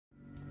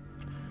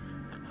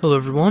Hello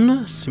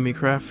everyone,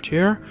 SimiCraft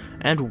here,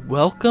 and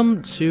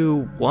welcome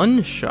to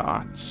One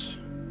Shots.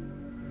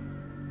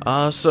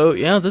 So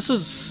yeah, this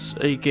is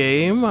a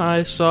game.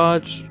 I saw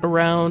it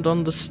around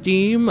on the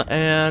Steam,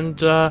 and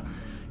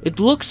it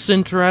looks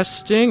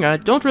interesting. I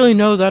don't really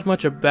know that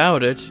much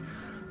about it,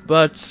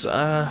 but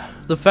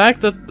the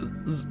fact that,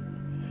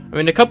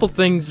 a couple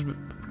things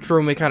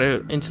drew me kind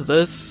of into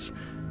this.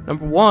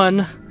 Number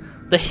one,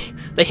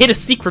 they hid a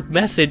secret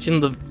message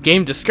in the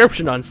game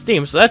description on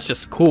Steam, so that's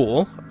just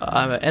cool.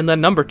 And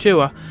then number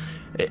two,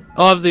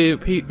 all of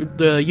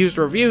the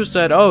user reviews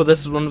said, "Oh,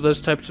 this is one of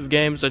those types of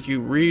games that you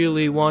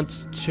really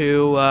want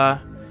to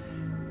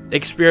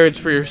experience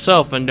for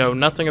yourself and know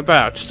nothing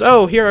about."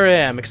 So here I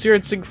am,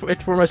 experiencing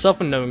it for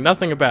myself and knowing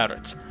nothing about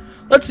it.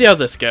 Let's see how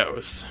this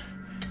goes.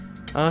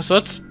 So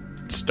let's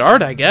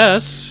start, I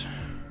guess.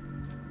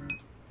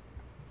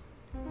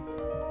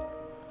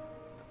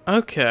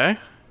 Okay.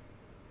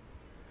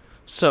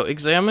 So,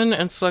 examine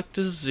and select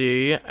a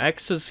Z.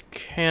 X is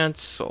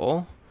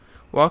cancel.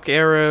 Walk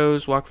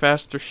arrows, walk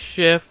faster,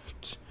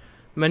 shift.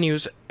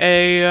 Menus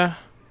A.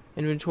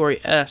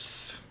 Inventory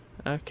S.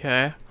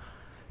 Okay.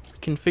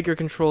 Configure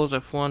controls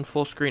F1,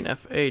 full screen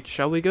F8.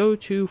 Shall we go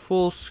to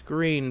full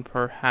screen,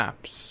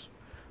 perhaps?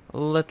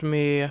 Let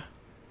me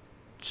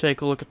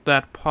take a look at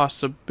that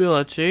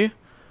possibility.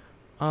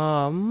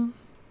 Yeah,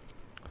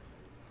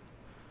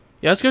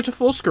 let's go to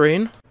full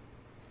screen.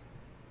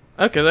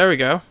 Okay, there we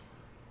go.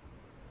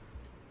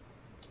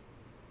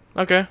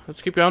 Okay,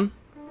 let's keep going.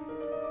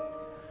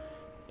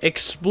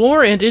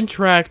 Explore and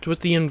interact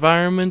with the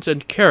environment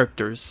and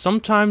characters.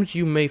 Sometimes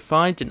you may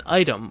find an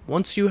item.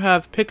 Once you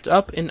have picked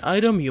up an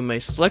item, you may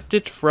select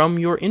it from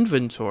your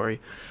inventory.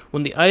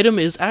 When the item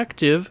is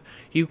active,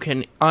 you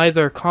can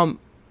either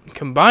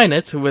combine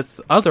it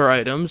with other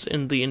items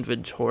in the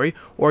inventory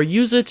or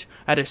use it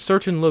at a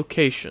certain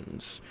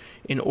locations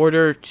in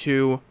order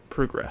to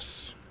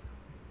progress.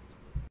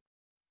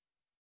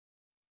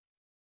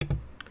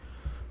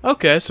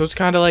 Okay, so it's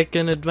kind of like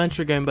an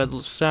adventure game by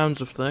the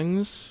sounds of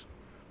things,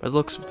 by the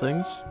looks of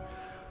things.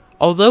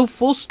 Although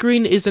full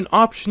screen is an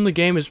option, the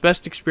game is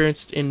best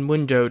experienced in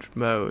windowed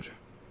mode.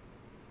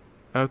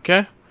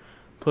 Okay.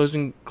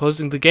 Closing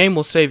the game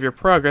will save your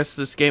progress.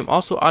 This game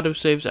also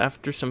autosaves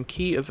after some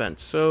key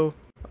events. So,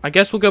 I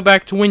guess we'll go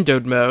back to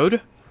windowed mode,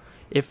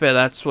 if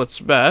that's what's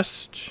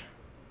best.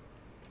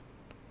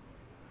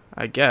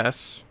 I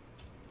guess.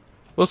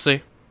 We'll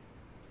see.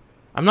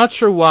 I'm not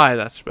sure why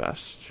that's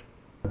best.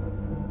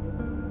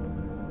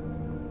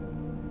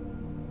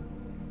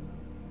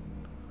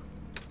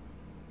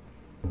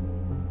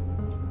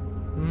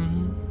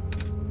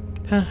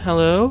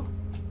 Hello?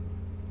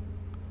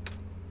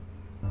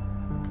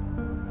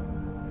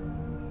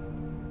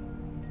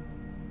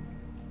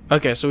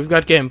 Okay, so we've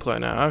got gameplay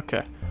now.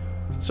 Okay.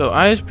 So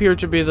I appear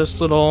to be this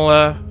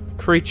little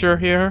creature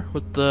here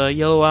with the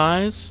yellow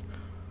eyes.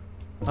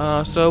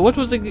 So what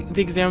was the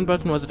examine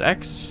button? Was it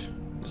X?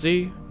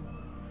 Z?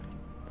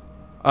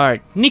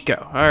 Alright,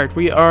 Nico. Alright,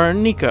 we are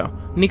Nico.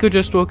 Nico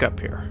just woke up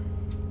here.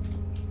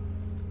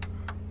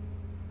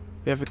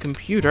 We have a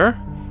computer.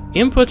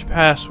 Input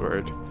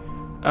password.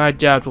 I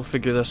doubt we'll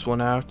figure this one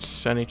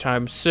out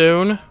anytime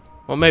soon.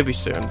 Well, maybe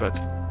soon, but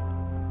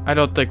I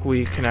don't think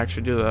we can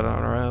actually do that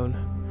on our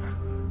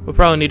own. We'll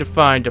probably need to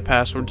find a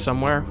password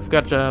somewhere. We've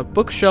got a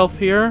bookshelf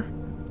here.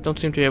 Don't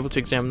seem to be able to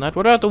examine that.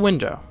 What about the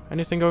window?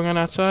 Anything going on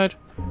outside?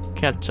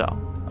 Can't tell.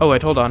 Oh,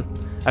 wait, hold on.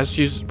 I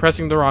was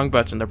pressing the wrong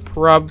button. There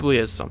probably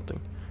is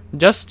something.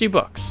 Dusty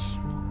books.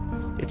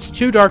 It's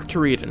too dark to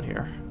read in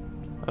here.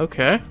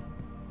 Okay.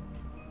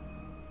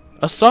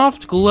 A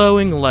soft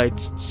glowing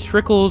light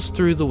trickles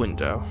through the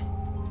window.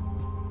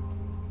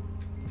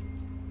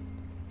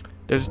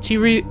 There's a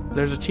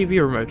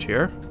TV remote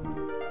here.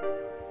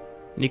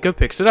 Nico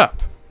picks it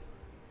up.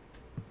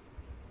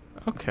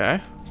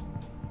 Okay.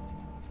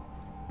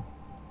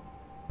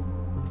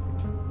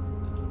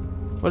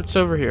 What's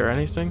over here?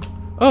 Anything?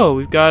 Oh,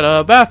 we've got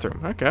a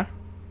bathroom. Okay.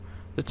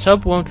 The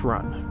tub won't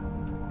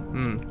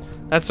run.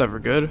 That's ever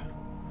good.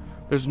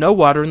 There's no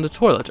water in the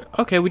toilet.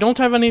 Okay, we don't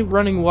have any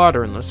running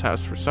water in this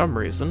house for some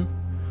reason.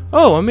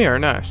 Oh, a mirror,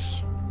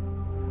 nice.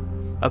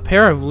 A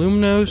pair of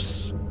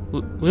luminous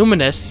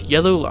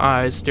yellow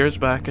eyes stares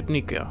back at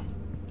Nico.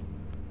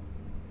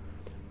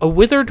 A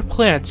withered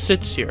plant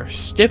sits here,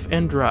 stiff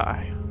and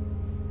dry.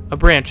 A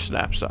branch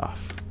snaps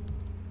off.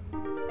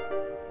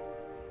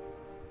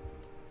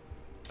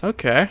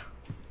 Okay.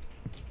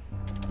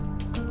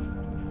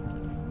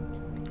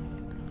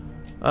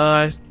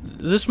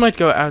 This might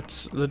go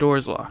out. The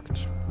door's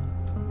locked.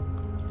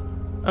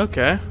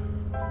 Okay.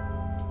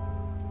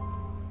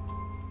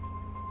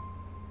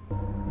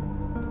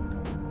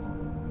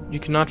 You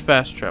cannot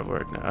fast travel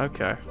right now.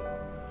 Okay.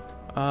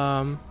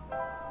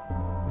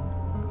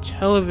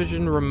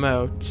 Television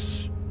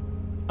remotes.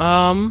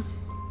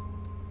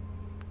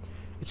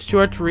 It's too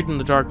hard to read in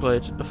the dark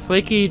light. A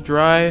flaky,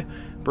 dry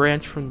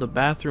branch from the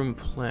bathroom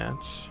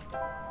plant.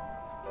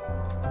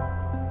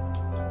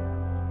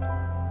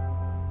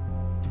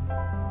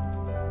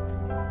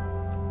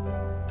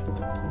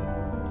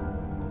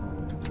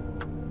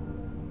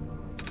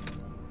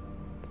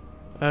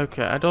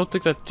 Okay, I don't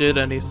think that did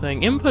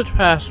anything. Input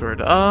password,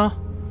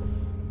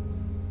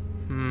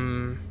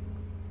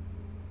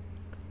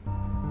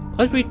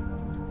 Let me...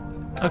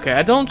 Okay,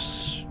 I don't...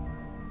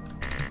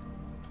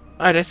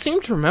 Alright, I seem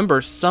to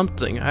remember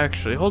something,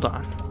 actually. Hold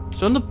on.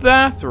 So in the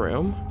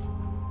bathroom...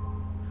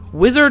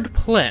 Withered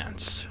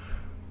plants.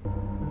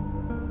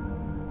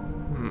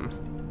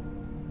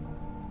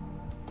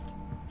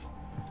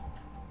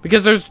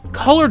 Because there's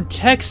colored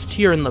text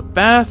here in the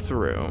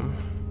bathroom.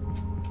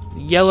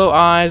 Yellow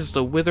eyes,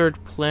 the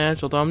withered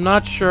plant, although I'm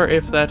not sure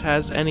if that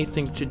has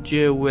anything to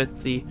do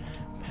with the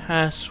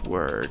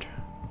password.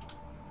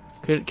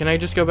 Can I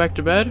just go back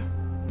to bed?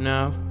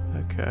 No?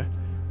 Okay.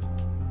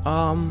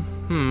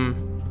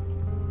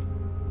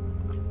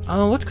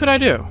 What could I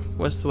do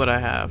with what I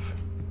have?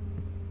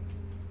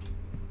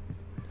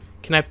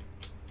 Can I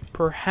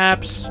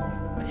perhaps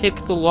pick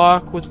the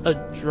lock with a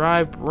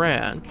dry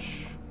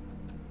branch?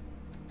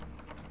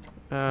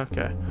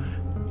 Okay.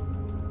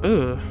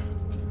 Ugh.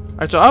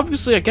 Alright, so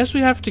obviously I guess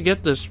we have to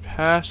get this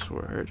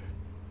password.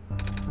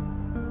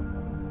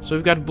 So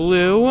we've got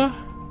blue,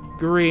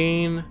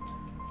 green,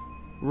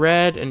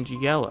 red, and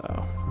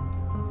yellow.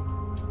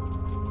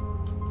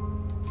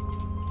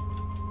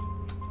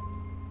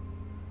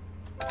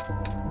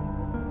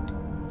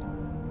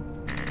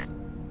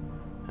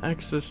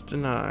 Access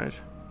denied.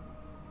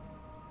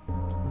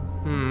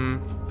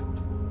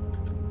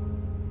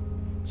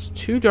 It's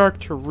too dark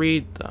to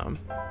read them.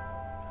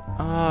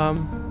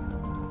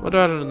 What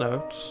are the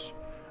notes?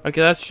 Okay,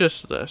 that's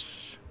just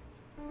this.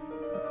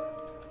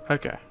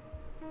 Okay.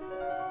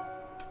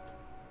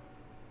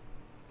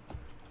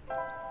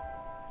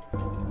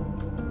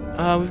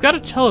 We've got a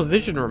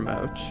television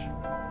remote.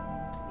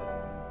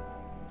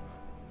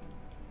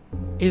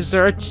 Is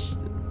there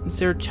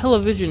a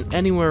television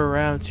anywhere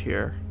around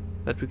here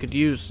that we could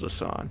use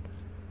this on?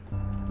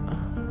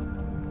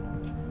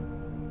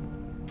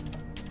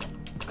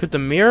 Could the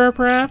mirror,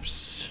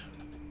 perhaps?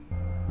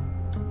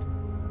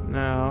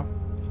 No.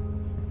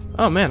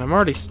 Oh man, I'm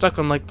already stuck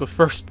on like the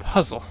first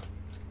puzzle.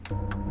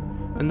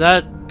 And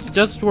that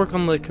does work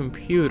on the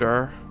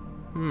computer.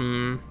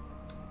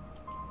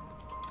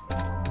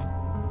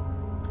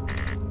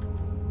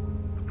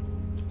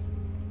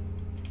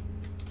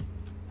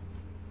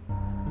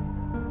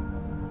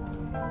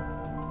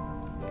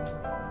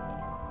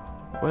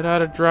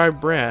 Without a dry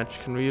branch,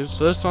 can we use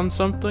this on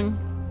something?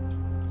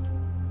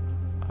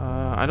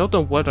 I don't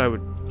know what I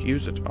would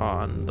use it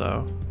on,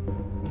 though.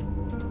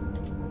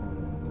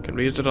 Can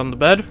we use it on the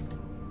bed?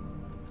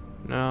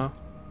 No.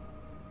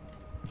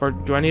 Or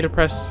do I need to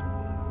press...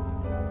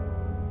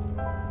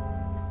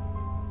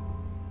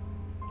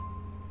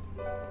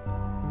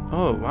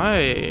 Oh,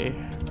 why?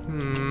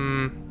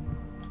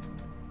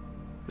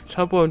 The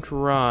tub won't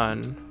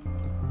run.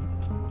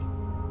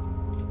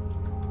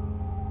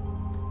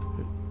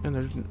 And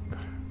there's...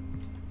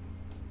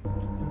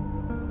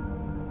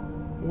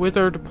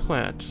 Withered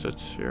plant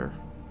sits here.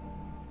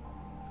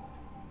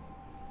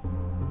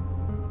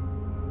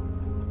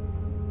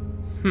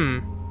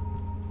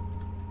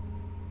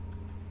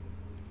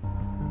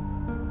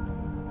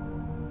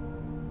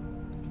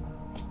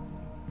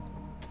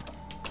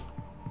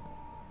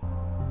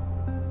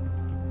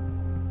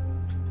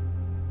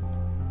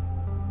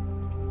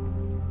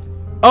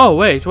 Oh,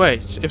 wait.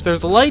 If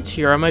there's a light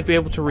here, I might be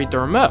able to read the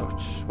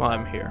remote while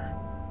I'm here.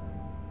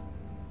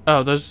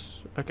 Oh,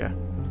 there's... Okay.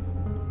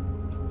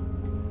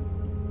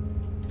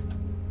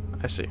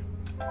 I see.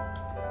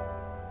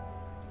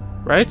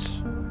 Right?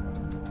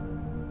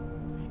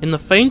 In the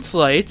faint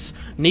light,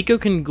 Nico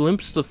can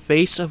glimpse the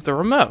face of the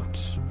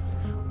remote.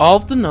 All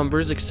of the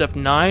numbers except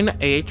 9,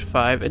 8,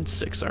 5, and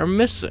 6 are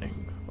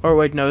missing. Or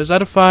wait, no, is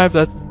that a 5?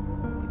 That...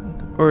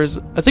 Or is...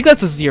 I think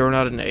that's a 0,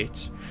 not an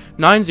 8.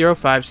 9, 0,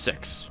 5,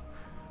 6.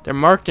 They're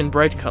marked in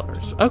bright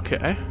colors.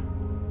 Okay.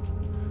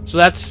 So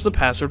that's the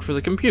password for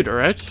the computer,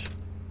 right?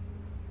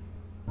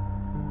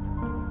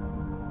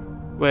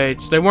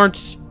 Wait, they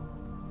weren't...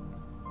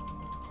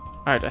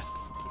 Alright,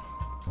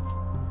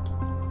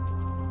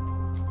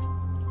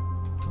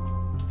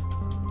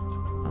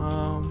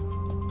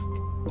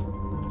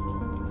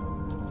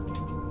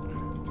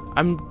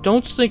 I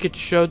don't think it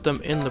showed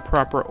them in the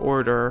proper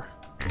order.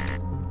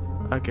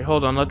 Okay,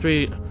 hold on, let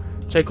me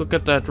take a look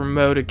at that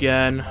remote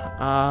again.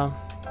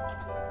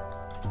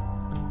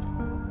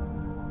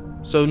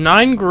 So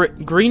 9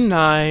 green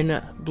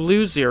 9,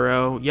 blue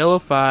 0, yellow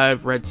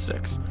 5, red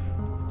 6.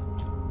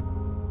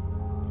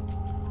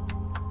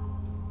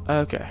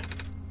 Okay.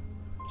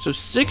 So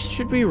 6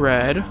 should be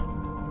red.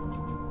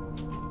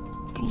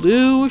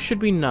 Blue should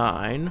be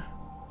 9.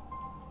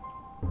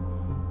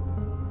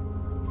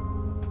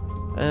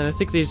 And I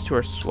think these two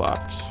are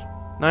swapped.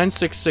 9,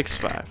 6, 6,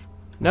 5.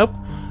 Nope.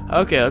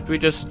 Okay, let me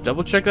just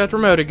double check that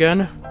remote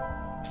again.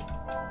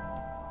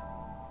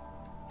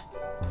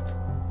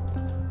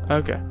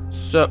 Okay,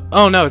 so...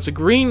 Oh no, it's a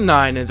green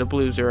 9 and a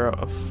blue 0.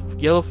 A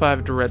yellow 5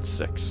 and a red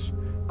 6.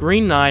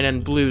 Green 9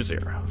 and blue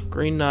 0.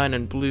 Green 9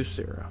 and blue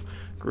 0.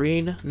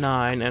 Green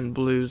 9 and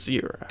blue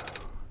 0.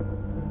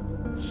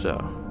 So...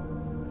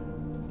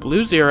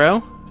 Blue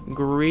 0,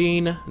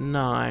 green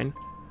 9.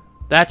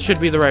 That should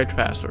be the right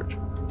password.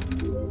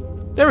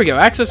 There we go.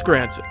 Access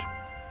granted.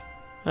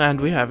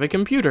 And we have a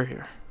computer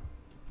here.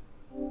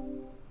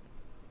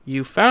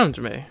 You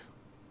found me.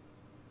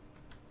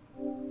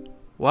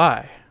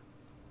 Why?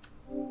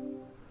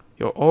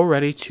 You're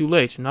already too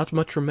late. Not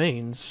much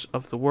remains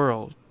of the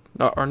world.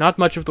 Or not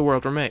much of the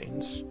world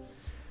remains.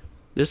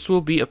 This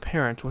will be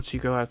apparent once you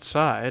go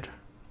outside.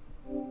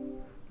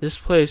 This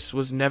place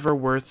was never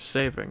worth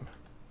saving.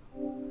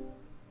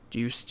 Do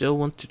you still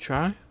want to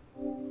try?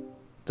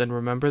 Then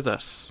remember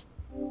this.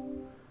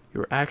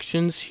 Your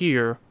actions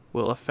here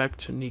will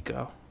affect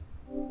Nico.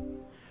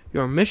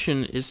 Your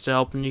mission is to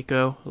help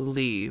Nico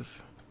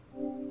leave.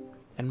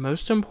 And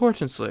most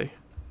importantly,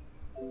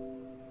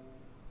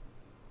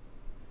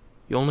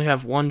 you only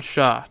have one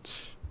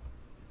shot,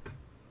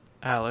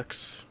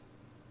 Alex.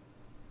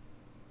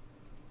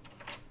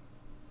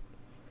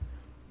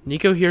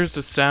 Nico hears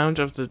the sound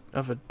of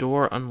a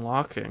door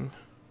unlocking.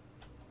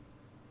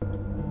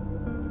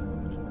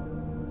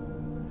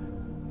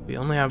 We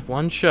only have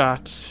one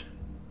shot.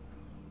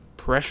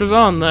 Pressure's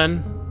on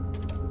then.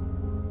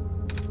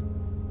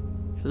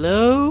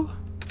 Hello?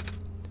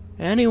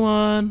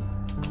 Anyone?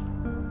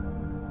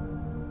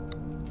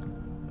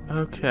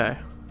 Okay.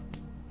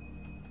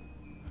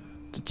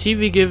 The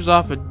TV gives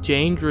off a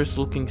dangerous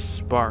looking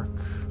spark.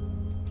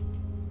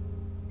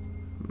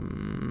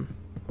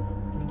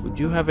 We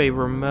do have a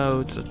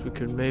remote that we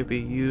could maybe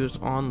use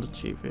on the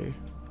TV.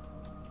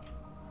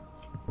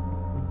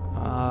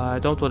 I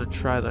don't want to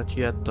try that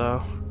yet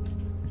though.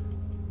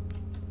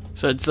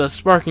 So it's a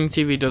sparking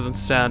TV doesn't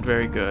sound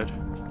very good.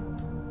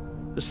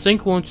 The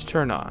sink won't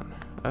turn on.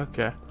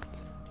 Okay.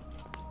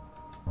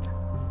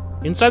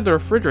 Inside the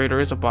refrigerator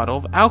is a bottle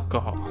of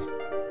alcohol.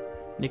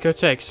 Nico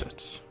takes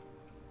it.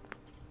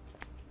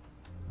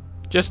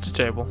 Just a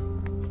table.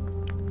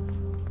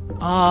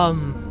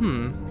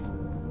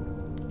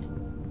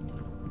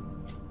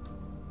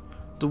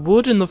 The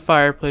wood in the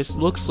fireplace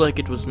looks like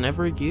it was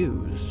never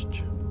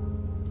used.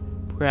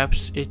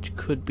 Perhaps it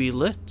could be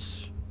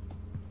lit.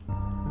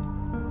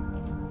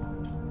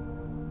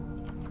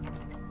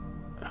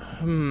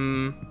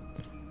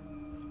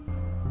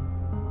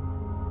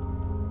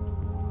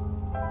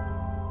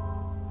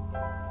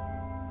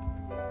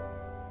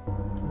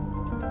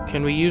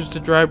 Can we use the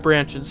dry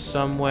branch in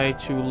some way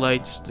to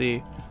light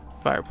the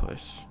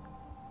fireplace?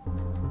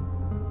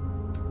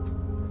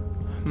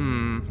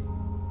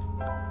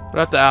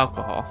 What about the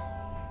alcohol?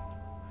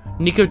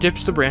 Nico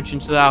dips the branch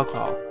into the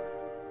alcohol.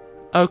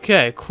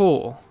 Okay,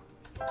 cool.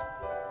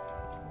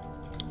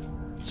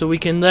 So we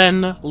can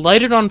then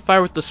light it on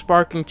fire with the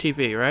sparking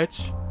TV,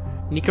 right?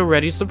 Nico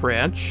readies the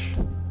branch.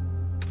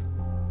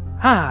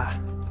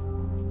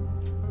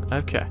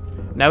 Okay.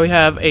 Now we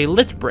have a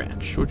lit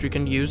branch, which we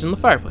can use in the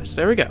fireplace.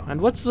 There we go.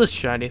 And what's this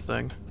shiny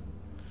thing?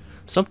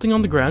 Something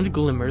on the ground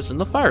glimmers in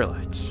the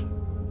firelight.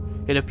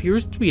 It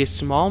appears to be a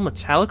small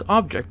metallic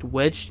object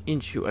wedged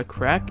into a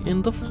crack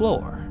in the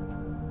floor.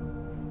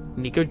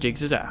 Nico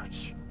digs it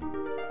out.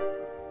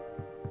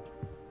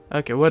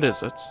 Okay, what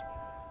is it?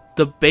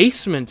 The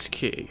basement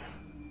key.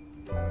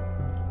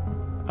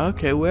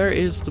 Okay, where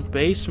is the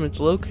basement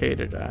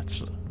located at?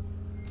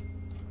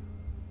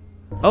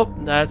 Oh,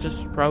 that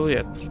is probably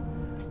it.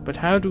 But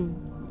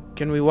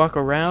can we walk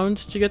around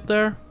to get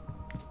there?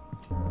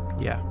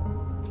 Yeah.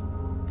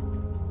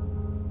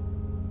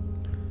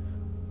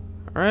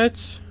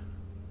 Alright.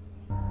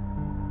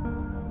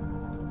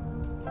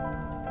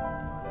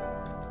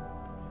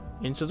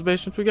 Into the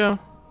basement we go.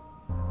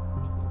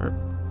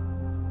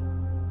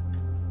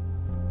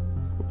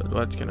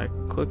 What, can I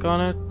click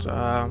on it?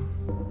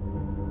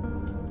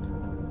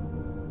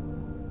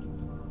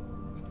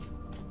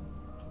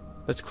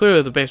 That's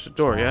clearly the basement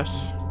door,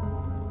 yes?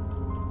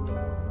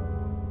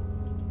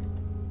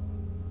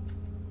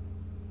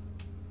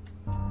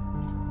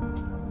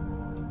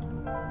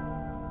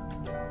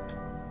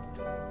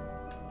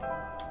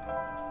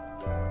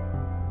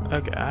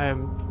 Okay, I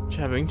am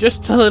having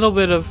just a little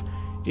bit of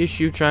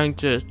issue trying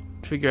to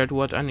figure out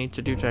what I need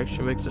to do to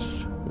actually make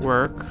this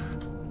work.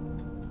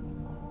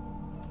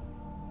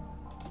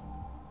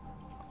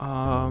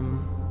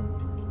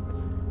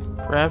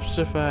 Perhaps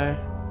if I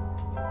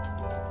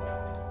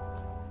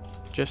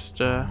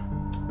just, I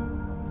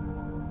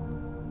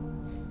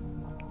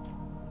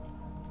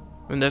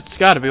mean, that's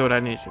gotta be what I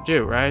need to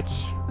do, right?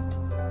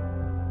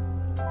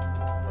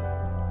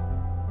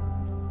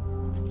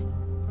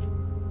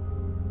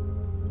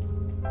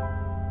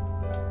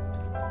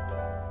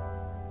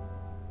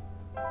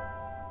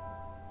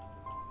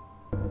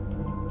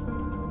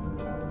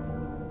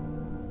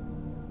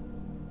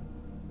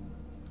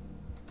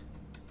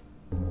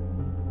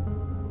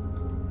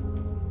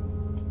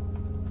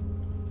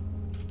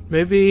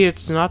 Maybe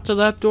it's not to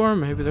that door.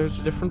 Maybe there's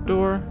a different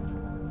door.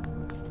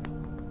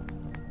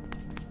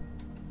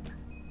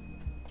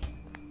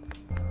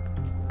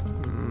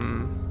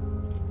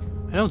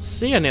 I don't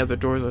see any other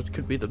doors that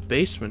could be the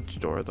basement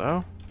door,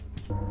 though.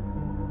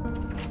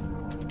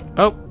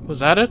 Oh, was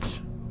that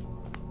it?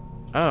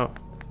 Oh.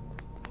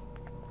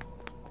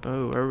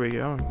 Oh, where are we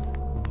going?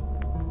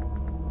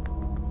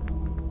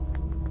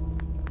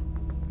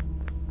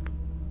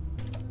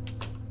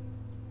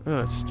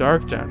 Oh, it's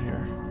dark down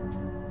here.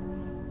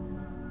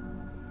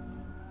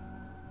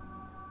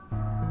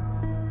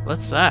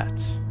 What's that?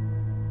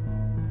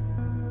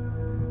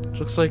 It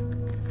looks like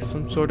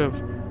some sort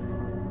of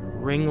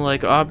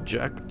ring-like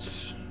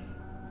object.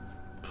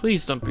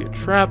 Please don't be a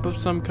trap of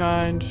some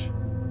kind.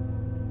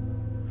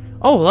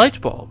 Oh, a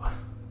light bulb.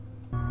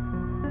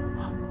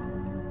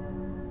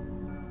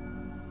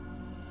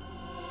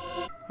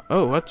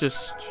 Oh, what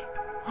just...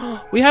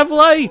 We have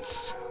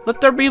lights!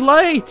 Let there be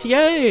light!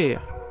 Yay!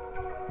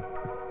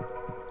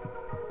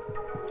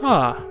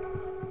 Ah.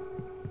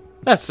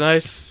 That's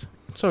nice.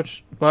 So,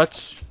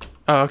 what?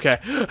 Oh, okay.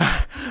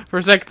 For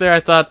a sec there, I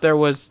thought there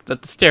was...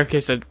 that the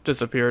staircase had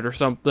disappeared or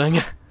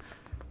something.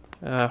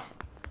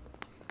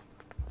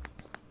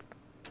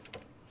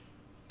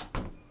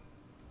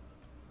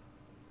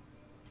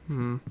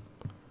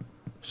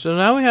 So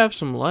now we have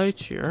some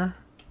lights here.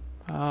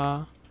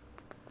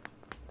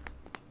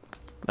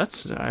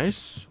 That's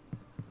nice.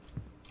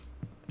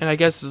 And I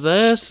guess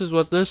this is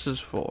what this is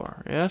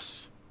for,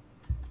 yes?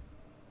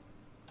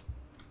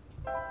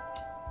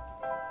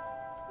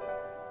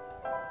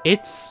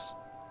 It's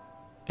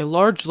a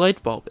large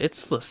light bulb.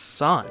 It's the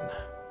sun.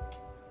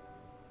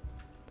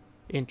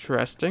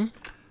 Interesting.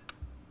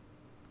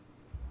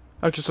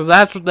 Okay, so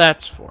that's what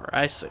that's for.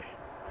 I see.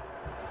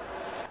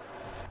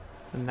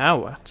 And now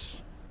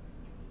what?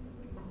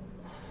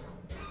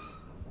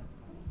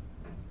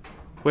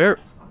 Where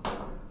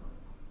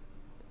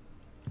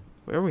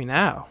are we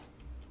now?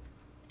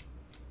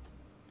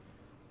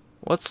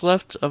 What's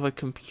left of a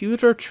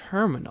computer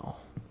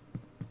terminal?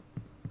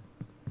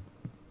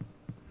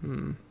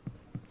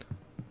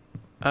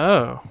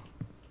 Oh.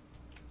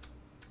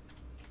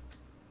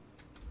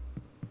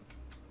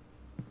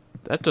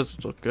 That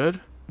doesn't look good.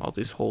 All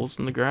these holes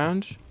in the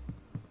ground.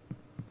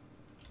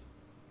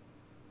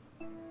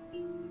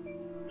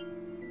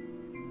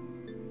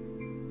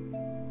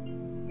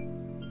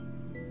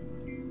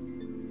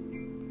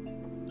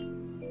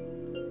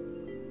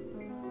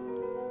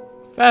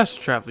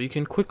 Fast travel. You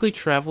can quickly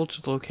travel to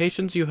the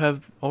locations you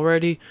have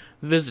already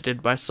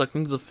visited by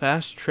selecting the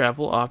fast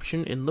travel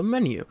option in the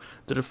menu.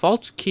 The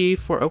default key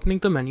for opening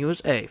the menu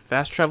is A.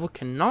 Fast travel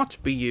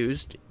cannot be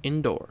used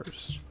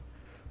indoors.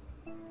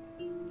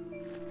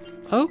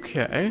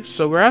 Okay,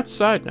 so we're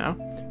outside now.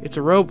 It's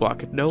a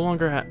robot. It no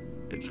longer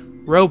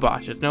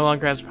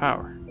has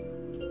power.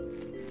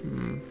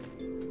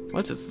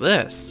 What is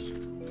this?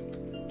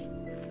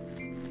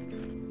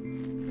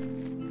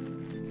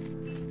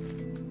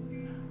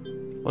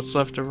 What's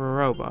left of a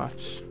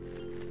robot?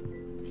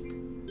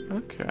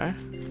 Okay.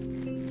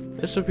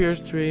 This appears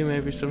to be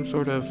maybe some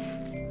sort of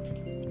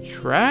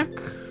track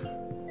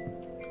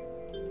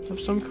of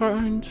some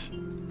kind.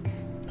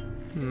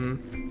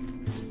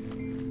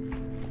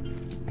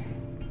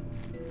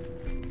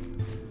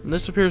 And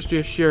this appears to be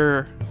a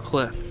sheer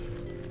cliff.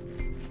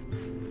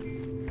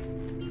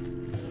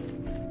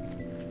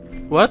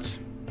 What?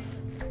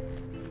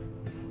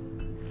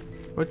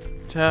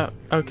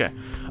 Okay.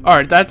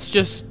 Alright, that's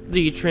just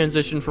the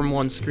transition from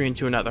one screen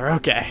to another.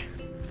 Okay.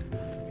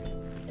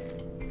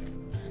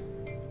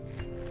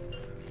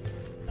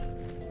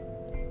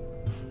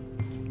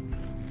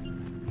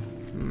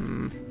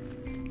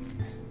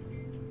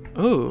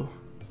 Ooh.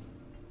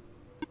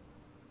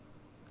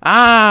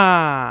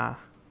 Ah!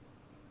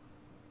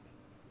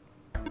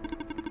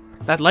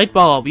 That light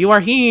bulb, you are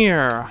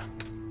here!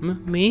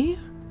 Me?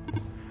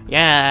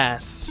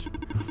 Yes.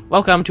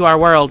 Welcome to our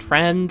world,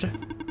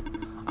 friend.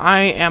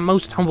 I am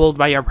most humbled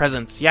by your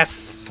presence,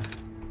 yes.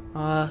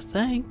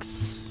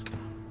 Thanks.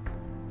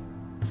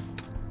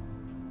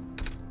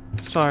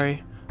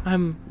 Sorry,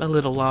 I'm a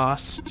little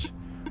lost.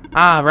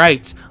 Ah,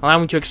 right. Allow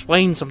me to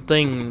explain some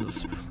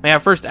things. May I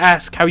first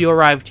ask how you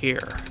arrived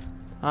here?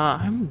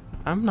 I'm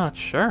not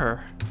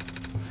sure.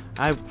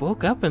 I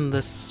woke up in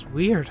this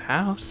weird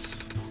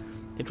house.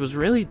 It was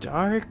really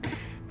dark.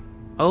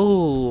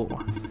 Oh,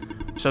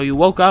 so you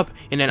woke up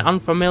in an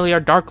unfamiliar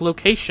dark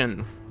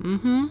location.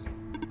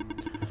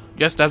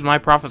 Just as my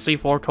prophecy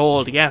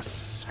foretold,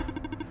 yes.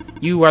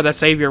 You are the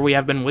savior we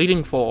have been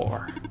waiting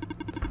for.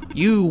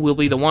 You will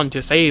be the one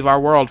to save our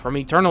world from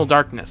eternal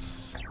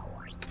darkness.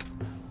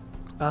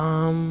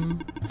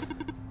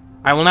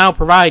 I will now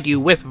provide you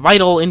with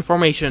vital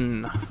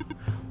information.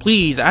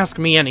 Please ask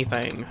me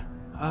anything.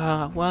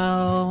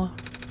 Well,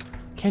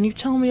 can you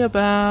tell me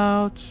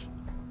about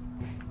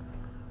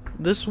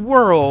this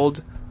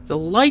world, the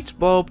light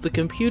bulb, the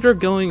computer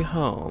going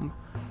home?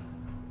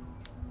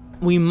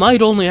 We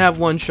might only have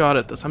one shot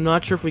at this. I'm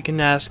not sure if we can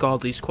ask all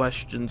these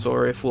questions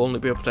or if we'll only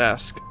be able to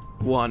ask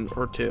one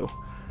or two.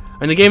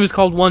 And the game is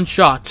called One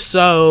Shot,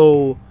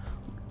 so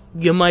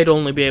you might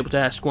only be able to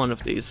ask one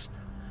of these.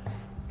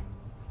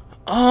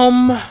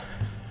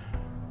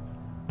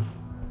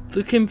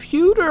 The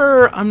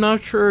computer, I'm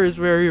not sure, is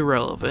very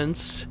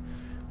relevant.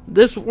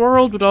 This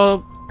world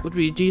would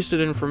be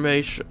decent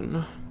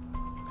information.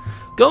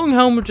 Going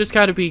home would just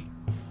kind of be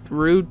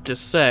rude to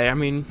say. I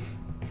mean,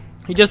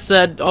 he just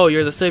said, oh,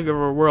 you're the savior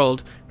of our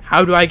world.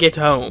 How do I get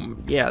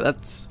home? Yeah,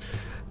 that's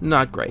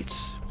not great.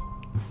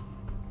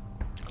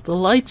 The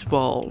light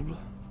bulb.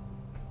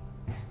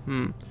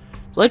 The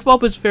light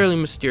bulb is fairly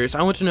mysterious.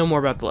 I want to know more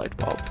about the light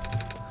bulb.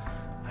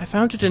 I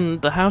found it in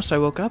the house I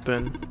woke up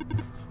in.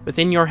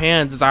 Within your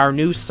hands is our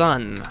new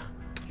son.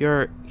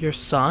 Your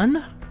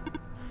son?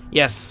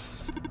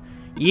 Yes.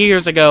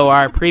 Years ago,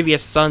 our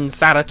previous son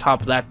sat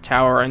atop that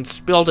tower and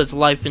spilled his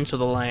life into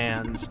the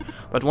lands.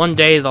 But one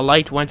day, the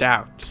light went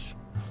out.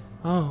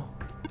 Oh.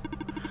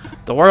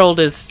 The world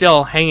is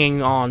still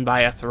hanging on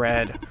by a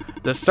thread.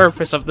 The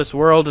surface of this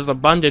world is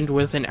abundant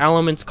with an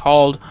element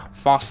called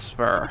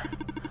phosphor.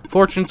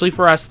 Fortunately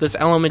for us, this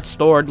element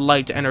stored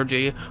light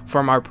energy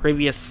from our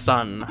previous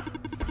sun.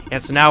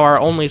 It's now our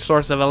only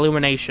source of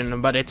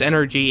illumination, but its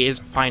energy is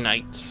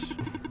finite.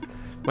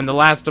 When the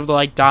last of the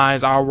light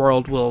dies, our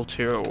world will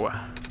too.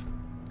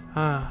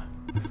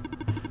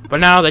 But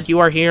now that you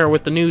are here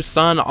with the new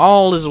sun,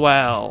 all is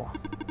well.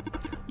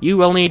 You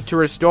will need to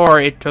restore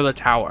it to the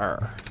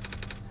tower.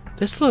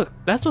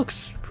 That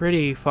looks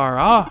pretty far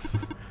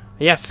off.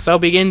 Yes, so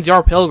begins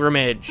your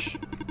pilgrimage.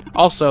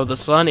 Also, the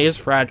sun is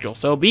fragile,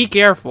 so be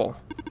careful.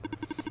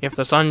 If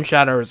the sun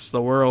shatters,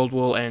 the world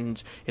will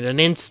end in an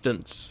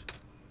instant.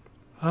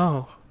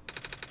 Oh.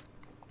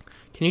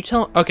 Can you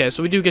tell... Okay,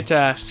 so we do get to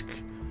ask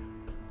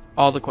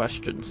all the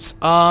questions.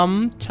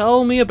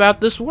 Tell me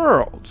about this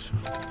world.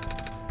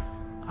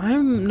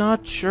 I'm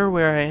not sure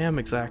where I am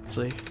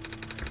exactly.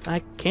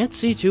 I can't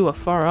see too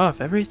far off.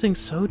 Everything's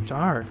so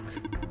dark.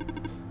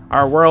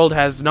 Our world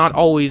has not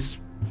always...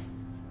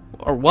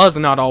 or was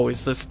not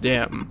always this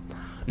dim.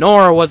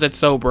 Nor was it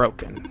so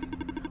broken.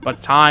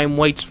 But time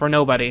waits for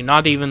nobody,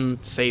 not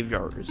even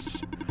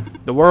saviors.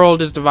 The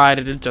world is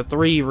divided into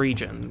 3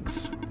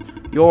 regions.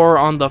 You're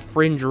on the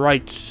fringe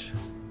right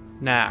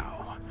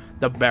now,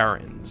 the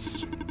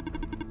Barrens.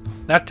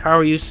 That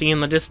tower you see in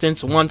the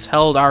distance once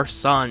held our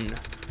sun.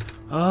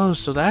 Oh,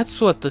 so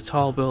that's what the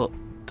tall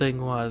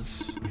building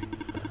was.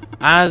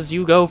 As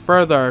you go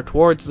further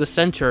towards the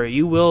center,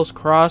 you will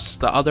cross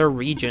the other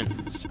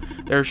regions.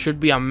 There should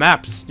be a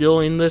map still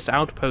in this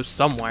outpost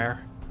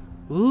somewhere.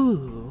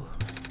 Ooh.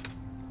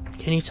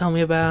 Can you tell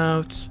me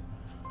about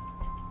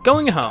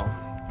going home?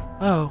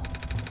 Oh.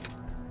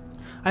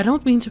 I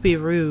don't mean to be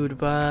rude,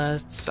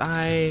 but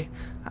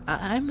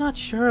I'm not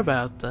sure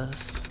about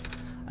this.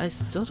 I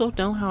still don't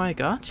know how I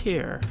got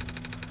here.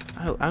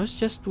 I was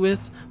just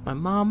with my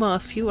mama a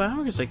few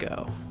hours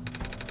ago.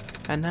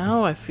 And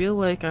now I feel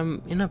like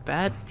I'm in a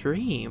bad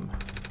dream.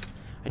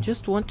 I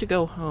just want to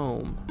go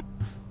home.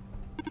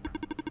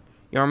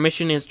 Your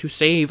mission is to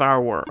save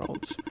our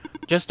world,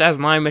 just as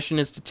my mission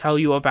is to tell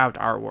you about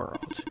our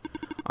world.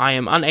 I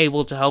am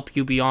unable to help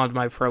you beyond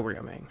my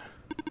programming.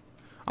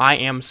 I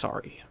am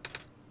sorry.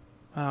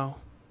 Oh.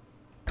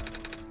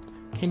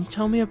 Can you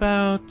tell me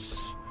about...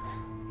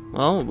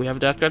 Well, we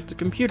haven't got the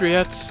computer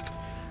yet.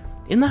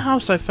 In the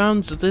house I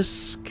found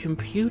this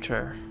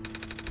computer.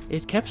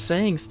 It kept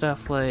saying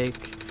stuff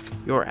like,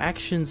 your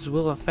actions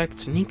will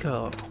affect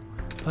Nico.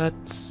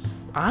 But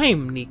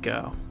I'm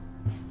Nico.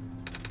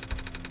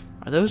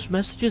 Are those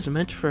messages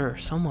meant for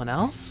someone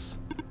else?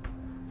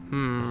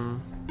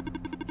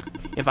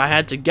 If I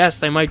had to guess,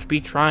 they might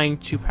be trying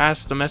to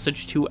pass the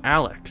message to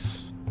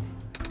Alex.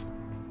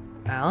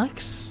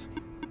 Alex?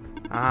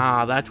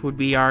 Ah, that would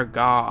be our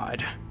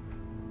god.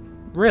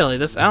 Really,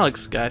 this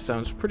Alex guy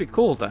sounds pretty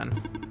cool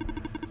then.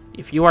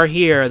 If you are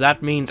here,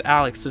 that means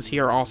Alex is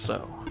here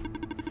also.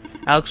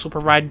 Alex will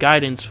provide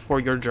guidance for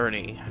your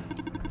journey.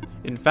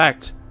 In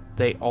fact,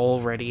 they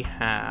already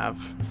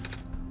have.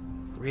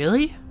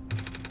 Really?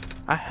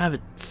 I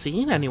haven't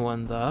seen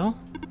anyone, though.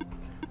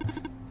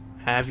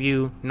 Have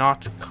you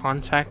not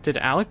contacted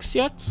Alex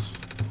yet?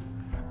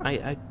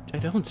 I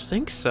don't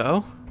think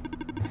so.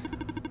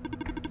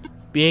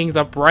 Being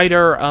the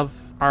brighter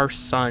of our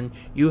sun,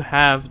 you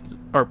have...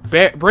 or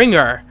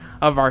bringer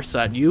of our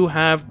sun, you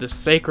have the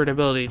sacred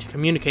ability to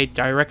communicate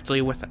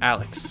directly with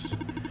Alex.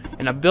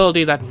 An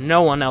ability that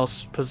no one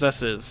else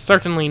possesses,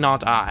 certainly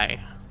not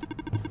I.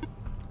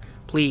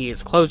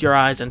 Please, close your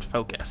eyes and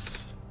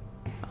focus.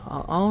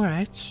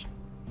 Alright.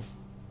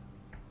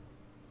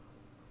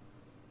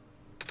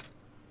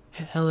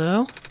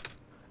 Hello?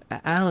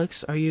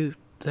 Alex, are you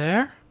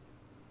there?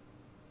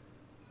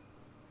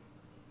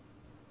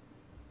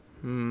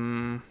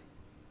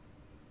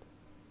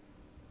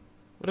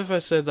 What if I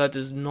said that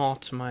is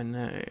not my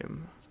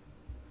name?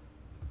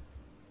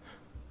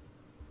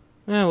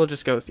 Yeah, we'll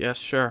just go with yes,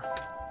 sure.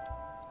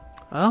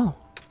 Oh.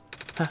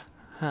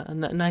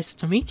 Nice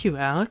to meet you,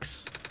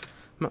 Alex.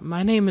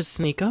 My name is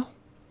Nico.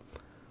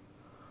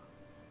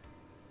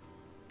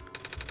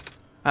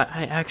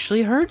 I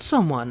actually heard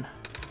someone.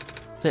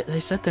 They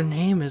said their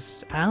name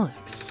is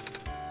Alex.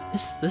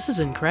 This is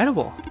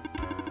incredible.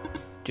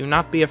 Do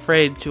not be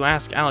afraid to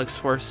ask Alex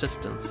for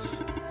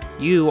assistance.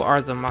 You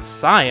are the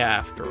Messiah,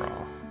 after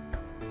all.